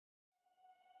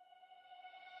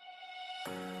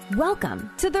Welcome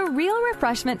to the Real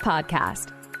Refreshment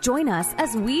Podcast. Join us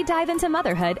as we dive into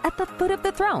motherhood at the foot of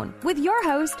the throne with your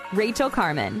host, Rachel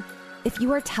Carman. If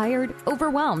you are tired,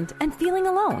 overwhelmed, and feeling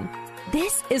alone,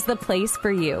 this is the place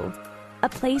for you. A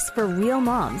place for real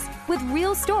moms with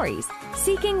real stories,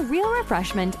 seeking real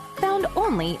refreshment found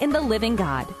only in the living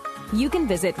God. You can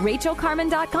visit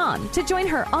RachelCarman.com to join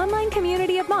her online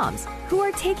community of moms who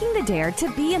are taking the dare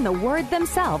to be in the Word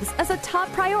themselves as a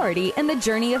top priority in the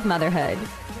journey of motherhood.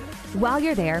 While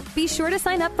you're there, be sure to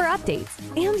sign up for updates,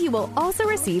 and you will also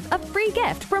receive a free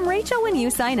gift from Rachel when you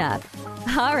sign up.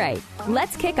 All right,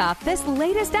 let's kick off this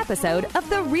latest episode of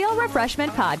the Real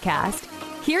Refreshment Podcast.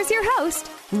 Here's your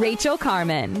host, Rachel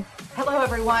Carman. Hello,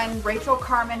 everyone. Rachel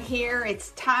Carman here.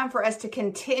 It's time for us to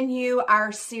continue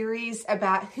our series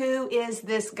about who is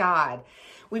this God.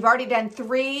 We've already done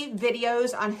 3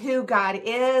 videos on who God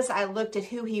is. I looked at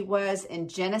who he was in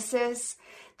Genesis.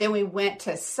 Then we went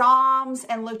to Psalms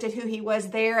and looked at who he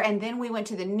was there. And then we went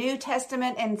to the New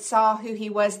Testament and saw who he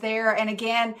was there. And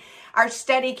again, our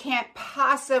study can't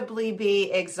possibly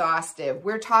be exhaustive.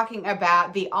 We're talking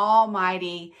about the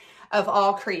Almighty of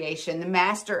all creation, the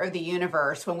master of the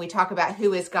universe, when we talk about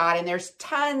who is God. And there's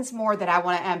tons more that I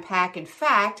want to unpack. In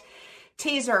fact,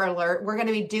 teaser alert, we're going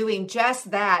to be doing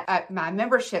just that at my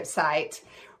membership site,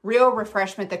 Real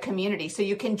Refreshment, the community. So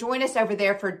you can join us over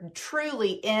there for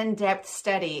truly in-depth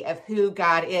study of who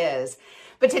God is.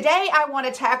 But today I want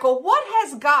to tackle what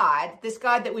has God, this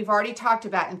God that we've already talked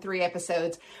about in 3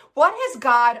 episodes, what has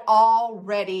God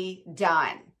already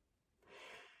done?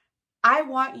 I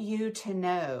want you to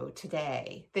know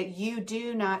today that you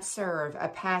do not serve a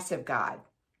passive God.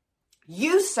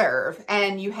 You serve,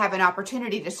 and you have an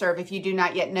opportunity to serve if you do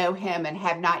not yet know him and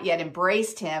have not yet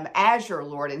embraced him as your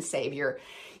Lord and Savior.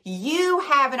 You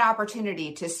have an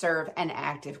opportunity to serve an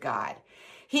active God.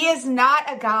 He is not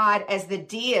a God, as the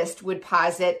deist would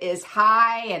posit, is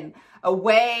high and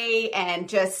away and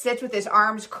just sits with his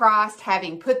arms crossed,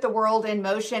 having put the world in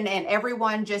motion, and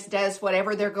everyone just does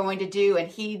whatever they're going to do and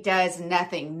he does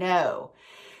nothing. No.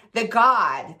 The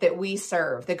God that we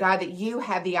serve, the God that you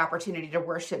have the opportunity to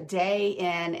worship day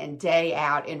in and day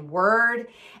out in word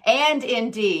and in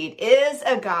deed, is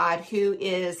a God who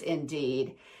is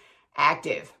indeed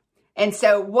active. And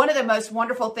so one of the most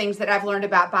wonderful things that I've learned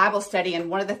about Bible study, and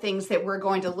one of the things that we're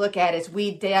going to look at as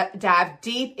we dive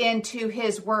deep into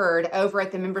his word over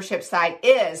at the membership site,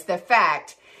 is the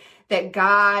fact that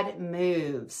God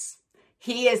moves.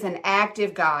 He is an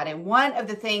active God. And one of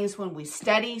the things when we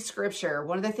study scripture,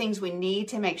 one of the things we need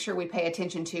to make sure we pay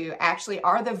attention to actually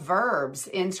are the verbs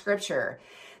in scripture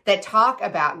that talk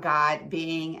about God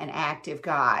being an active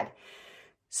God.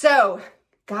 So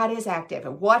God is active.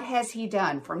 And what has he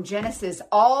done from Genesis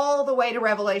all the way to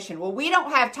Revelation? Well, we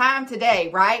don't have time today,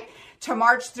 right, to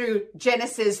march through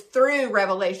Genesis through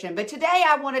Revelation. But today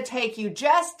I want to take you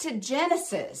just to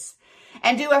Genesis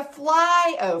and do a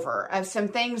flyover of some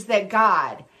things that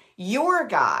God, your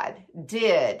God,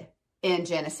 did in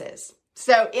Genesis.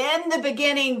 So in the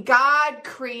beginning, God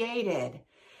created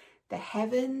the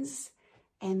heavens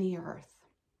and the earth.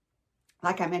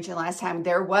 Like I mentioned last time,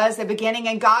 there was a beginning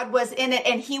and God was in it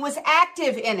and he was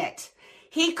active in it.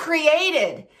 He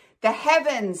created the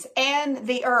heavens and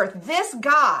the earth. This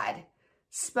God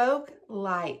spoke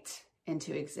light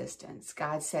into existence.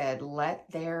 God said, "Let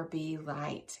there be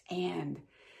light," and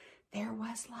there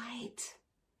was light.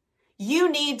 You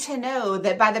need to know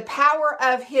that by the power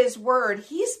of his word,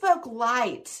 he spoke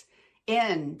light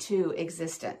into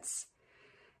existence.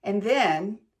 And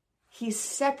then he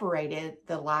separated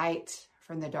the light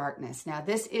from the darkness. Now,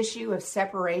 this issue of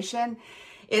separation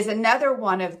is another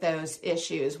one of those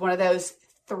issues, one of those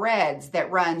threads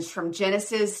that runs from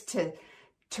Genesis to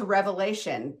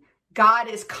Revelation. God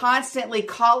is constantly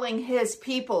calling his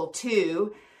people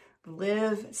to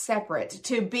live separate,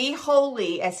 to be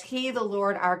holy as he, the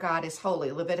Lord our God, is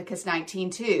holy. Leviticus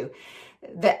 19:2.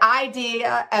 The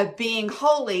idea of being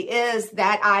holy is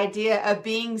that idea of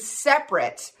being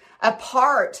separate,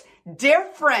 apart,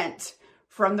 different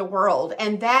from the world.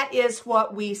 And that is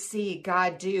what we see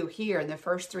God do here in the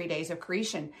first 3 days of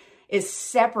creation, is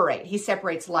separate. He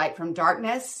separates light from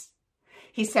darkness.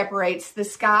 He separates the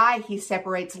sky. He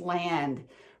separates land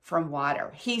from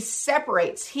water. He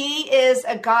separates. He is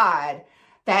a God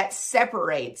that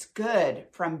separates good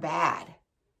from bad,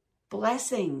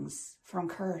 blessings from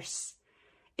curse.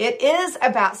 It is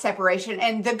about separation.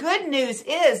 And the good news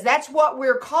is that's what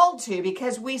we're called to,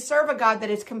 because we serve a God that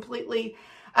is completely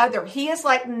other. He is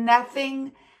like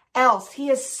nothing else. He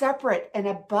is separate and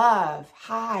above,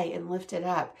 high and lifted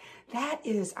up. That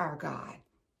is our God.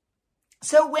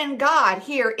 So when God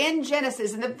here in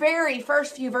Genesis, in the very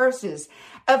first few verses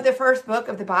of the first book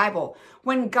of the Bible,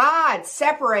 when God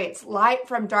separates light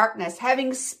from darkness,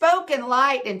 having spoken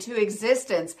light into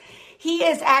existence, he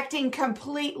is acting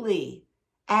completely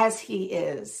as he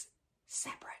is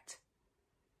separate.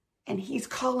 And he's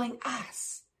calling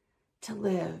us to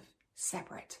live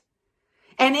separate.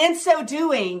 And in so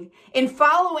doing, in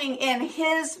following in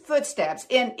his footsteps,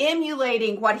 in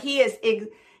emulating what he has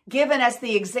given us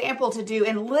the example to do,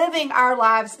 in living our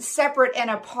lives separate and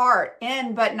apart,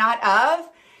 in but not of,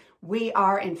 we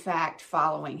are in fact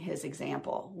following his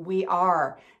example. We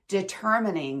are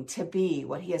determining to be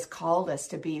what he has called us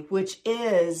to be, which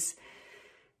is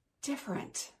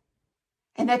different.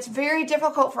 And that's very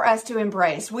difficult for us to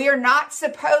embrace. We are not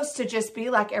supposed to just be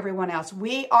like everyone else.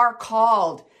 We are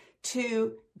called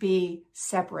to be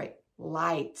separate,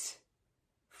 light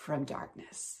from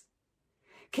darkness.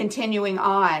 Continuing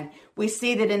on, we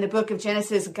see that in the book of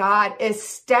Genesis, God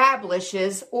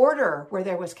establishes order where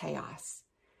there was chaos.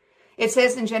 It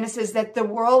says in Genesis that the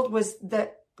world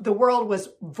was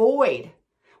void,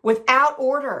 without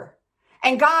order.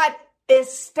 And God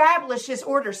establishes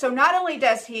order. So not only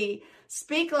does he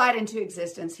speak light into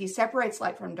existence, he separates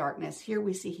light from darkness. Here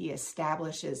we see he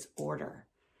establishes order.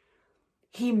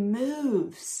 He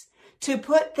moves to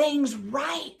put things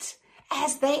right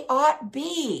as they ought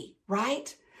be,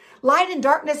 right? Light and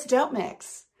darkness don't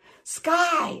mix.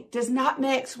 Sky does not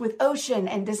mix with ocean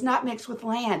and does not mix with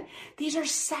land. These are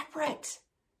separate.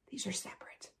 These are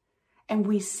separate. And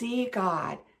we see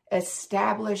God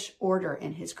establish order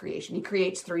in his creation. He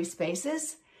creates 3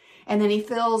 spaces, and then he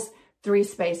fills 3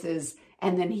 spaces,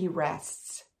 and then he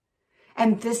rests.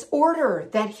 And this order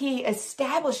that he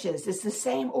establishes is the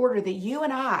same order that you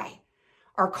and I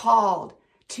are called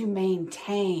to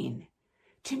maintain.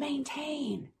 To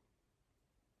maintain.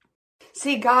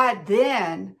 See, God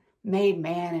then made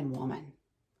man and woman.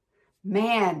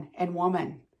 Man and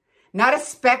woman. Not a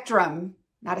spectrum,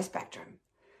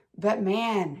 but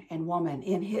man and woman.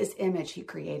 In his image, he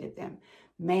created them.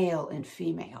 Male and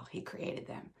female, he created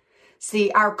them.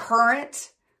 See, our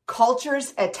current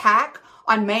culture's attack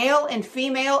on male and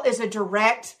female is a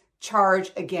direct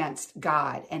charge against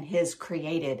God and his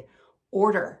created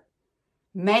order.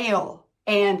 Male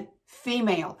and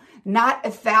female, not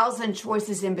 1,000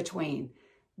 choices in between,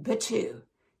 but 2,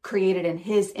 created in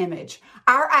his image.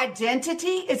 Our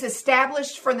identity is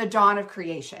established from the dawn of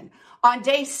creation. On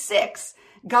day 6,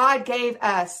 God gave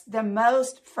us the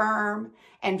most firm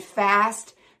and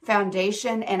fast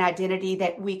foundation and identity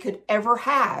that we could ever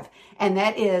have. And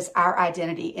that is our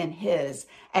identity in his,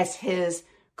 as his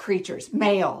creatures,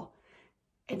 male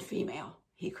and female.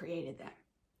 He created them.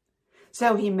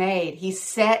 So he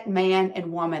set man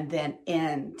and woman then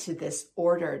into this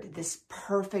ordered, this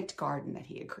perfect garden that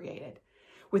he had created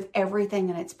with everything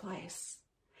in its place.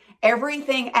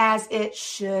 Everything as it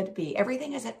should be.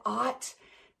 Everything as it ought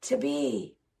to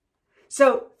be.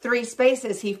 So 3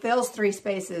 spaces, he fills 3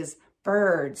 spaces.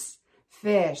 Birds,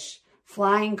 fish,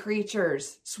 flying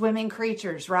creatures, swimming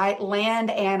creatures, right? Land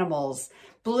animals,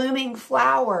 blooming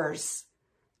flowers.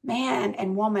 Man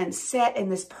and woman set in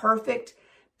this perfect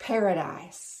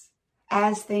paradise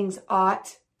as things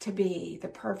ought to be, the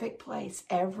perfect place,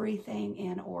 everything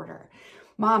in order.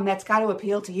 Mom, that's got to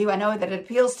appeal to you. I know that it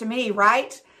appeals to me,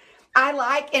 right? I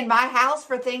like in my house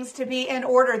for things to be in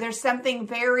order. There's something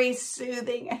very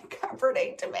soothing and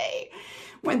comforting to me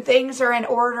when things are in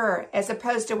order as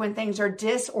opposed to when things are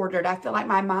disordered. I feel like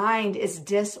my mind is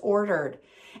disordered,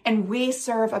 and we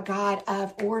serve a God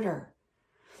of order.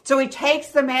 So he takes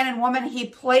the man and woman, he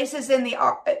places in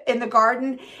the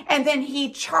garden, and then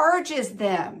he charges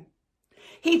them.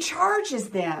 He charges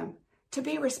them to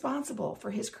be responsible for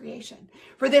his creation.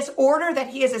 For this order that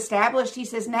he has established, he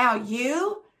says, now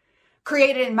you,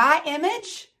 created in my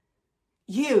image,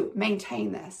 you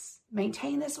maintain this.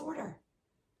 Maintain this order.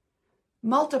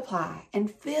 Multiply and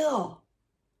fill.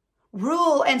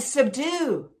 Rule and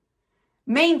subdue.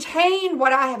 Maintain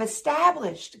what I have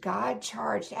established. God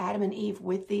charged Adam and Eve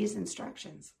with these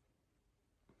instructions.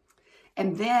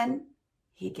 And then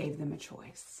he gave them a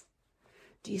choice.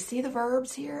 Do you see the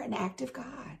verbs here? An active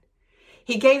God.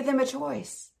 He gave them a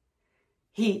choice.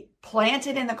 He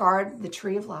planted in the garden the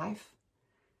tree of life.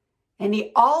 And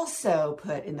he also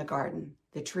put in the garden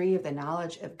the tree of the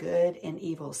knowledge of good and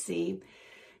evil. See,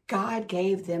 God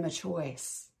gave them a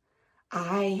choice.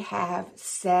 I have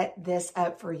set this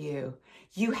up for you.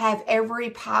 You have every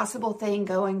possible thing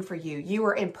going for you. You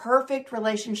are in perfect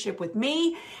relationship with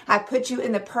me. I put you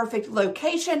in the perfect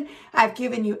location. I've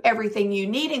given you everything you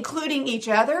need, including each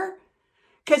other.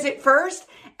 Because at first,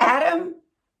 Adam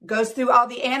goes through all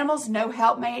the animals. No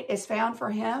helpmate is found for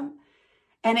him.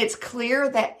 And it's clear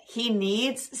that he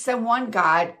needs someone.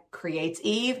 God creates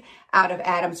Eve out of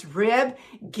Adam's rib,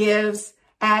 gives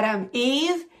Adam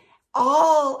Eve.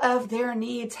 All of their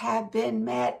needs have been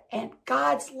met, and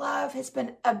God's love has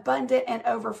been abundant and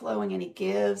overflowing, and he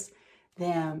gives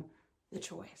them the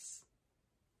choice.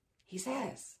 He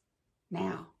says,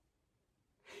 now,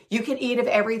 you can eat of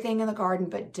everything in the garden,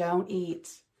 but don't eat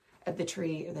of the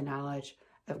tree of the knowledge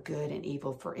of good and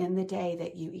evil, for in the day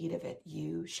that you eat of it,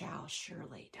 you shall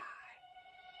surely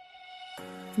die.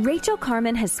 Rachel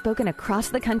Carman has spoken across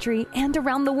the country and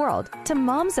around the world to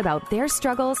moms about their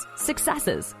struggles,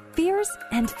 successes, fears,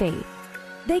 and faith.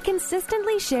 They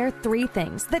consistently share 3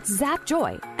 things that zap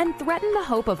joy and threaten the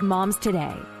hope of moms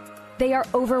today. They are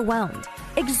overwhelmed,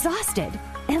 exhausted,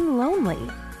 and lonely.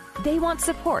 They want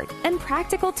support and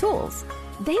practical tools.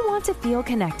 They want to feel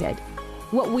connected.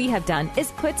 What we have done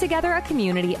is put together a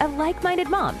community of like-minded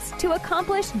moms to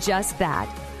accomplish just that.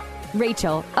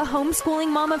 Rachel, a homeschooling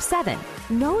mom of 7,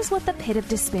 knows what the pit of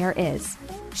despair is.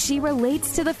 She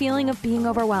relates to the feeling of being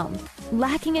overwhelmed,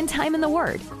 lacking in time in the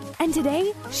Word. And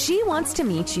today, she wants to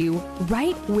meet you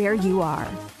right where you are.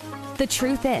 The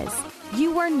truth is,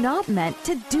 you were not meant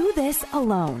to do this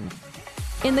alone.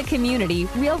 In the community,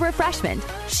 Real Refreshment,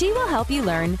 she will help you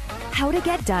learn how to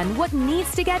get done what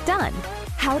needs to get done,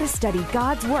 how to study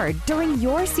God's Word during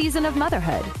your season of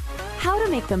motherhood, how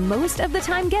to make the most of the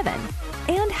time given,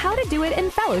 and how to do it in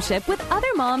fellowship with other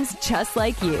moms just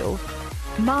like you.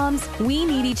 Moms, we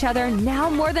need each other now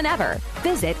more than ever.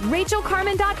 Visit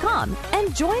RachelCarman.com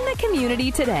and join the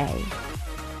community today.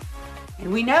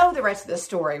 And we know the rest of the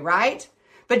story, right?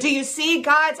 But do you see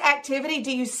God's activity?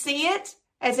 Do you see it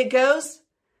as it goes?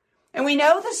 And we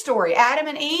know the story. Adam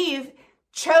and Eve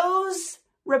chose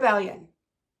rebellion.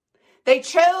 They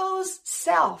chose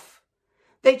self.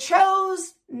 They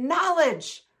chose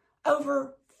knowledge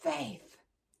over faith.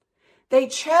 They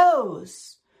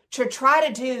chose to try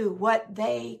to do what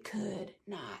they could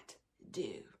not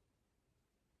do.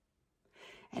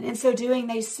 And in so doing,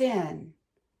 they sin.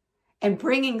 And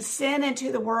bringing sin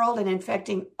into the world and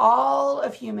infecting all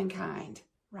of humankind,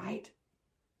 right?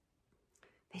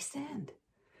 They sinned.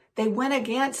 They went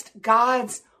against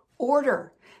God's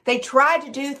order. They tried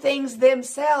to do things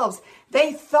themselves.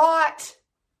 They thought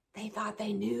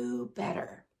they knew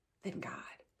better than God.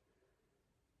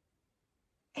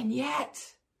 And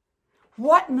yet,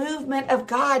 what movement of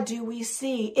God do we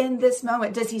see in this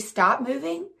moment? Does he stop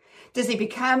moving? Does he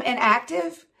become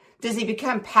inactive? Does he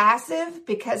become passive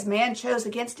because man chose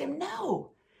against him?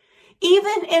 No.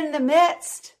 Even in the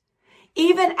midst,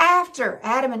 even after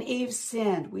Adam and Eve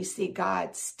sinned, we see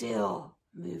God still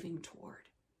moving toward.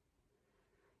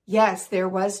 Yes, there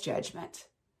was judgment.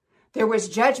 There was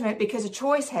judgment because a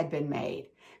choice had been made.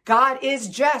 God is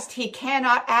just. He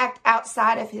cannot act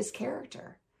outside of his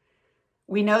character.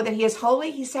 We know that he is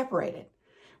holy. He separated.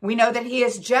 We know that he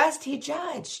is just. He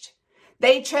judged.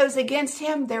 They chose against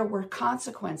him. There were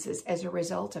consequences as a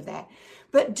result of that.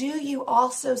 But do you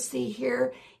also see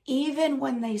here, even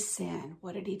when they sin,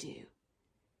 what did he do?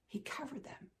 He covered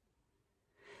them.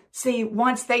 See,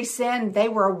 once they sinned, they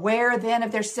were aware then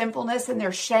of their sinfulness and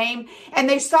their shame, and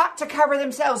they sought to cover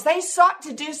themselves. They sought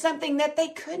to do something that they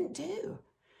couldn't do.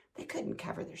 They couldn't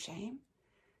cover their shame.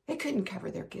 They couldn't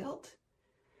cover their guilt.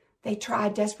 They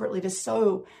tried desperately to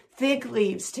sew fig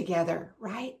leaves together,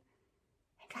 right?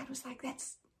 And God was like,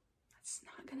 that's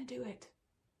not going to do it.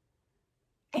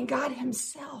 And God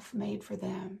himself made for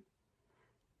them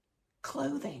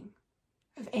clothing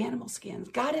of animal skins.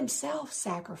 God himself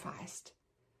sacrificed.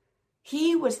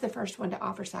 He was the first one to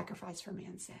offer sacrifice for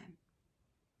man's sin.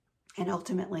 And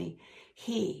ultimately,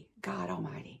 he, God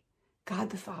Almighty, God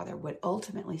the Father, would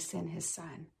ultimately send his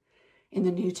Son in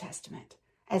the New Testament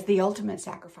as the ultimate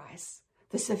sacrifice,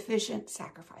 the sufficient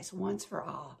sacrifice once for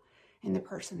all in the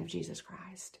person of Jesus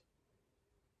Christ.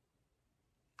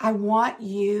 I want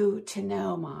you to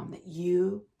know, Mom, that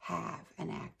you have an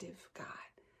active God.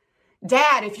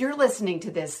 Dad, if you're listening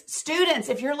to this, students,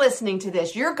 if you're listening to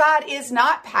this, your God is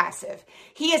not passive.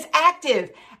 He is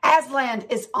active. Aslan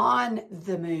is on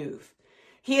the move.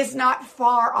 He is not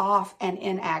far off and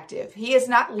inactive. He has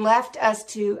not left us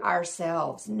to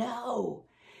ourselves. No,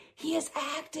 he is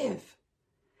active.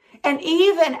 And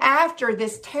even after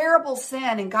this terrible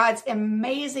sin and God's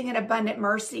amazing and abundant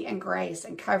mercy and grace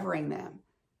and covering them,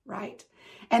 right?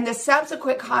 And the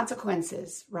subsequent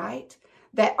consequences, right?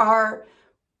 That are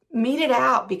meted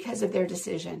out because of their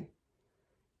decision,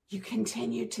 you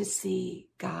continue to see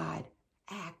God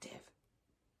active.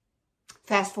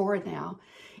 Fast forward now.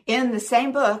 In the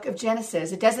same book of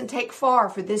Genesis, it doesn't take far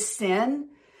for this sin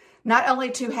not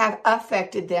only to have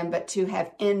affected them, but to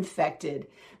have infected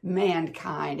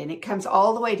mankind. And it comes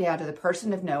all the way down to the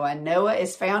person of Noah. Noah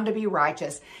is found to be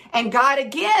righteous. And God,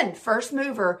 again, first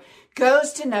mover,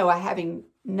 goes to Noah, having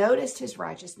noticed his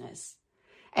righteousness,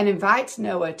 and invites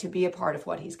Noah to be a part of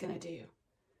what he's going to do.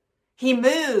 He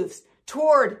moves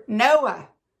toward Noah,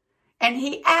 and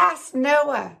he asks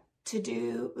Noah to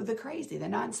do the crazy, the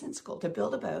nonsensical, to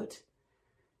build a boat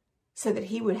so that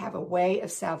he would have a way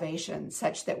of salvation,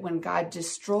 such that when God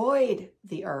destroyed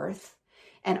the earth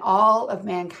and all of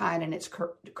mankind and its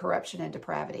corruption and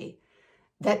depravity,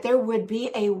 that there would be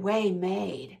a way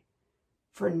made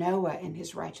for Noah and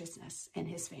his righteousness and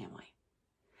his family.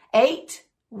 8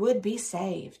 would be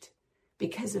saved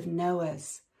because of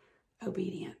Noah's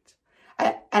obedience.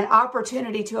 An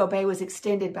opportunity to obey was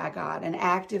extended by God, an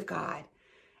act of God,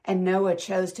 and Noah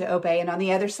chose to obey. And on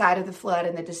the other side of the flood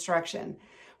and the destruction,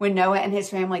 when Noah and his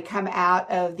family come out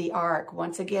of the ark,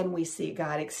 once again we see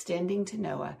God extending to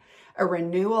Noah a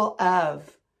renewal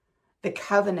of the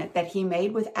covenant that he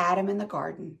made with Adam in the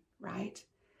garden, right?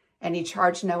 And he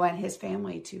charged Noah and his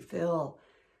family to fill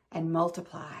and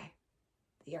multiply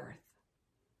the earth.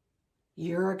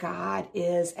 Your God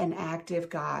is an active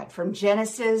God. From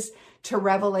Genesis to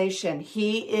Revelation,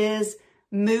 he is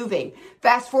moving.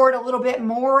 Fast forward a little bit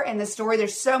more in the story.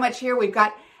 There's so much here. We've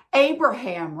got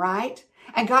Abraham, right?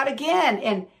 And God again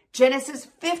in Genesis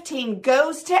 15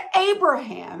 goes to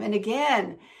Abraham and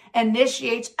again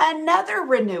initiates another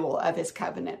renewal of his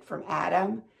covenant from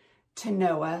Adam to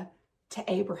Noah to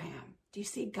Abraham. Do you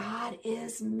see? God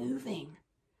is moving.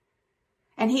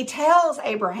 And he tells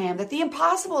Abraham that the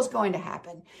impossible is going to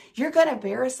happen. You're going to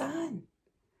bear a son.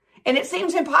 And it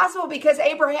seems impossible because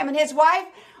Abraham and his wife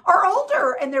are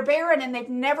older and they're barren and they've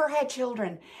never had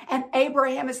children. And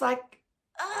Abraham is like,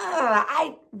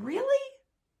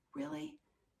 really?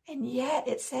 And yet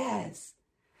it says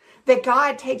that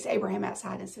God takes Abraham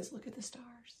outside and says, look at the stars.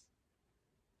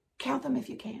 Count them if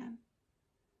you can.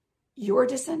 Your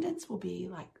descendants will be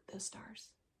like those stars,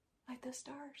 like those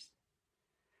stars.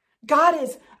 God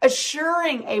is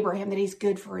assuring Abraham that he's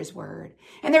good for his word.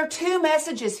 And there are 2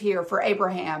 messages here for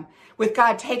Abraham with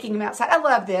God taking him outside. I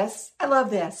love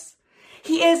this.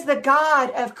 He is the God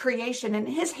of creation, and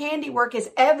his handiwork is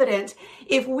evident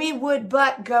if we would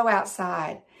but go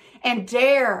outside and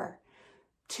dare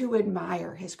to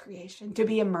admire his creation, to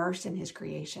be immersed in his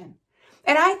creation.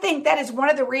 And I think that is one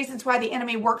of the reasons why the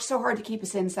enemy works so hard to keep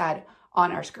us inside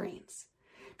on our screens.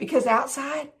 Because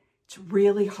outside, it's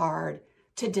really hard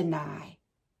to deny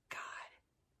God.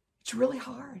 It's really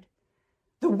hard.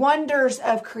 The wonders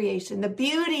of creation, the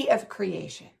beauty of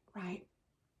creation, right?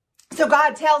 So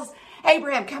God tells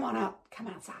Abraham, come on out, come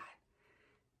outside.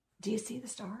 Do you see the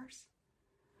stars?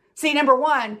 See, number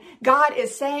 1, God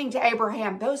is saying to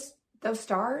Abraham, those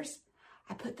stars,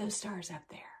 I put those stars up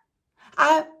there.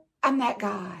 I'm that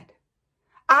God.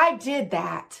 I did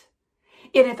that.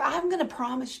 And if I'm going to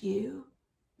promise you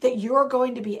that you're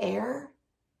going to be heir,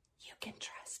 you can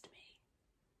trust me.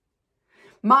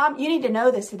 Mom, you need to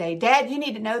know this today. Dad, you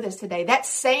need to know this today. That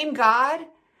same God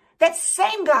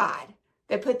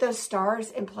that put those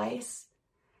stars in place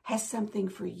has something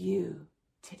for you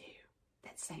to do.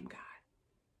 That same God.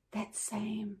 That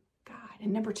same God.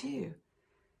 And number 2,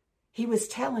 he was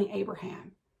telling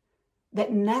Abraham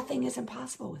that nothing is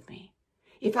impossible with me.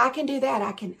 If I can do that,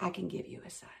 I can give you a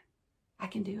son. I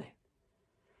can do it.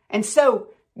 And so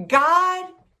God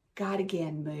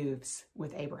again moves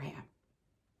with Abraham,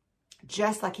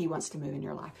 just like he wants to move in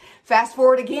your life. Fast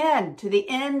forward again to the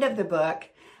end of the book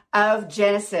of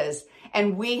Genesis,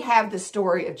 and we have the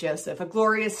story of Joseph, a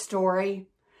glorious story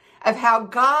of how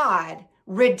God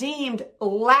redeemed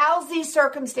lousy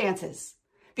circumstances,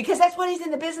 because that's what he's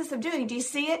in the business of doing. Do you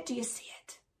see it? Do you see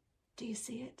it? Do you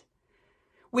see it?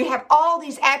 We have all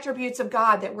these attributes of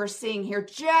God that we're seeing here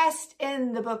just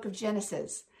in the book of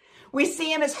Genesis. We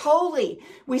see him as holy.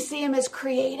 We see him as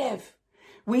creative.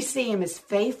 We see him as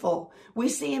faithful. We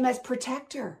see him as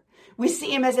protector. We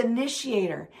see him as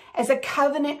initiator, as a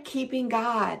covenant-keeping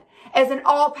God, as an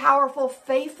all-powerful,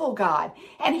 faithful God.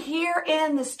 And here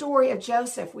in the story of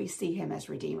Joseph, we see him as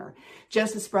redeemer.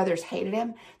 Joseph's brothers hated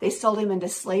him. They sold him into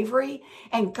slavery,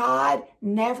 and God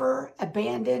never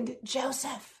abandoned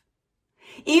Joseph.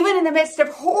 Even in the midst of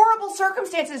horrible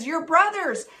circumstances, your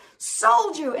brothers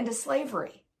sold you into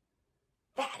slavery.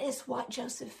 That is what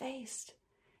Joseph faced.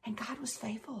 And God was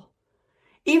faithful.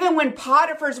 Even when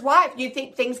Potiphar's wife, you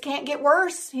think things can't get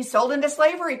worse. He's sold into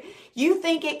slavery. You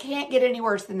think it can't get any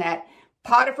worse than that.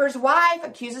 Potiphar's wife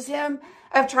accuses him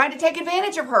of trying to take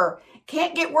advantage of her.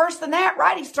 Can't get worse than that,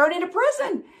 right? He's thrown into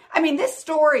prison. I mean, this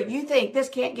story, you think this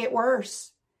can't get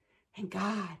worse. And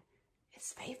God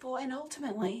is faithful. And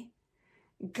ultimately,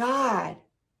 God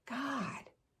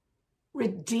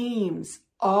redeems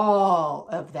all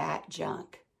of that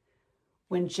junk.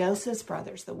 When Joseph's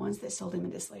brothers, the ones that sold him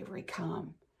into slavery,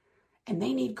 come and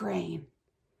they need grain,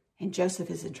 and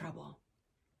Joseph is in trouble.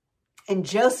 And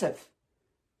Joseph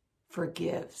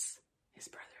forgives his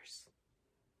brothers.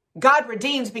 God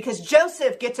redeems because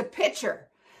Joseph gets a picture,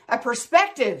 a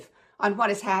perspective on what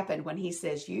has happened when he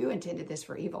says, you intended this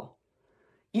for evil.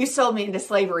 You sold me into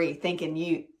slavery thinking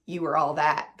you were all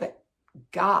that, but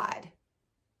God.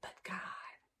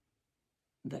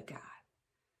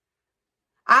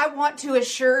 I want to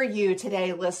assure you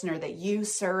today, listener, that you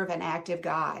serve an active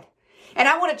God. And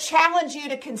I want to challenge you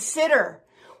to consider,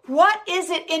 what is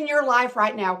it in your life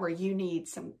right now where you need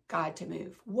some God to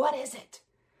move? What is it?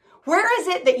 Where is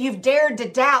it that you've dared to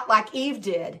doubt, like Eve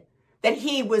did, that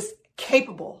he was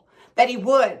capable, that he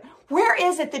would? Where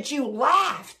is it that you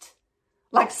laughed,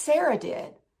 like Sarah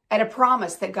did, at a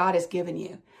promise that God has given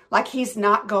you, like he's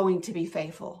not going to be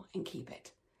faithful and keep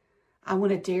it? I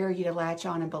want to dare you to latch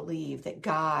on and believe that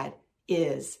God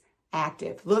is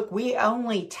active. Look, we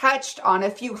only touched on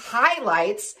a few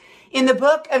highlights in the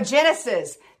book of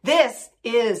Genesis. This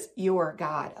is your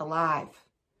God, alive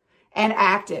and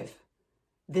active.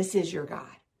 This is your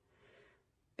God.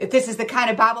 If this is the kind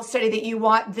of Bible study that you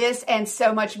want, this and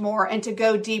so much more, and to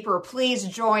go deeper, please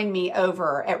join me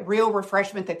over at Real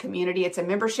Refreshment, the community. It's a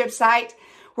membership site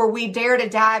where we dare to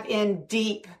dive in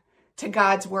deep to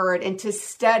God's word and to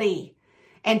study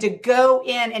and to go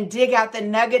in and dig out the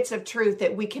nuggets of truth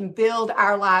that we can build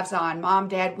our lives on. Mom,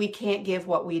 Dad, we can't give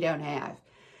what we don't have.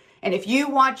 And if you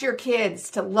want your kids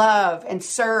to love and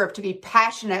serve, to be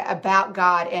passionate about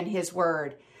God and his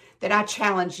word, then I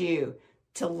challenge you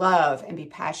to love and be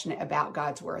passionate about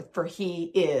God's word, for he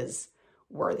is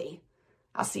worthy.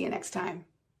 I'll see you next time.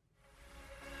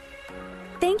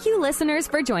 Thank you, listeners,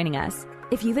 for joining us.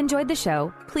 If you've enjoyed the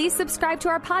show, please subscribe to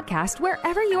our podcast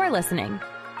wherever you are listening.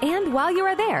 And while you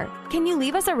are there, can you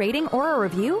leave us a rating or a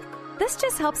review? This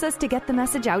just helps us to get the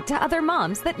message out to other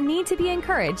moms that need to be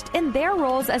encouraged in their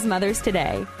roles as mothers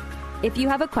today. If you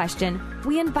have a question,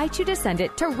 we invite you to send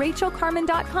it to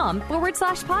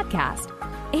rachelcarman.com/podcast.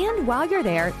 And while you're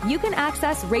there, you can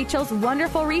access Rachel's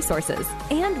wonderful resources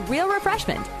and Real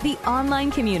Refreshment, the online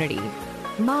community.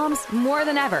 Moms, more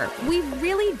than ever, we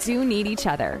really do need each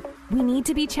other. We need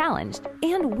to be challenged,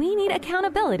 and we need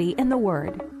accountability in the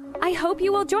Word. I hope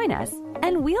you will join us,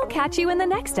 and we'll catch you in the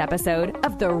next episode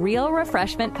of the Real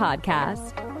Refreshment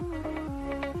Podcast.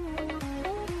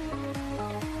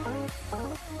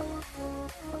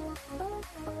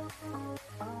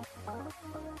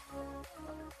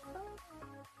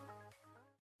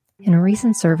 In a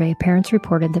recent survey, parents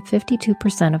reported that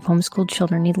 52% of homeschooled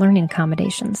children need learning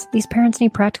accommodations. These parents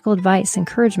need practical advice,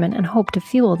 encouragement, and hope to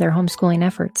fuel their homeschooling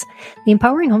efforts. The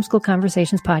Empowering Homeschool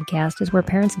Conversations podcast is where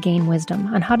parents gain wisdom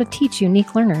on how to teach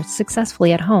unique learners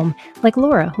successfully at home, like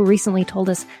Laura, who recently told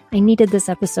us, "I needed this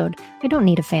episode. I don't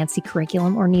need a fancy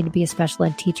curriculum or need to be a special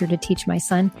ed teacher to teach my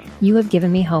son. You have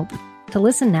given me hope." To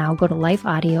listen now, go to Life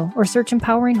Audio or search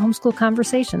Empowering Homeschool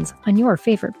Conversations on your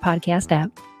favorite podcast app.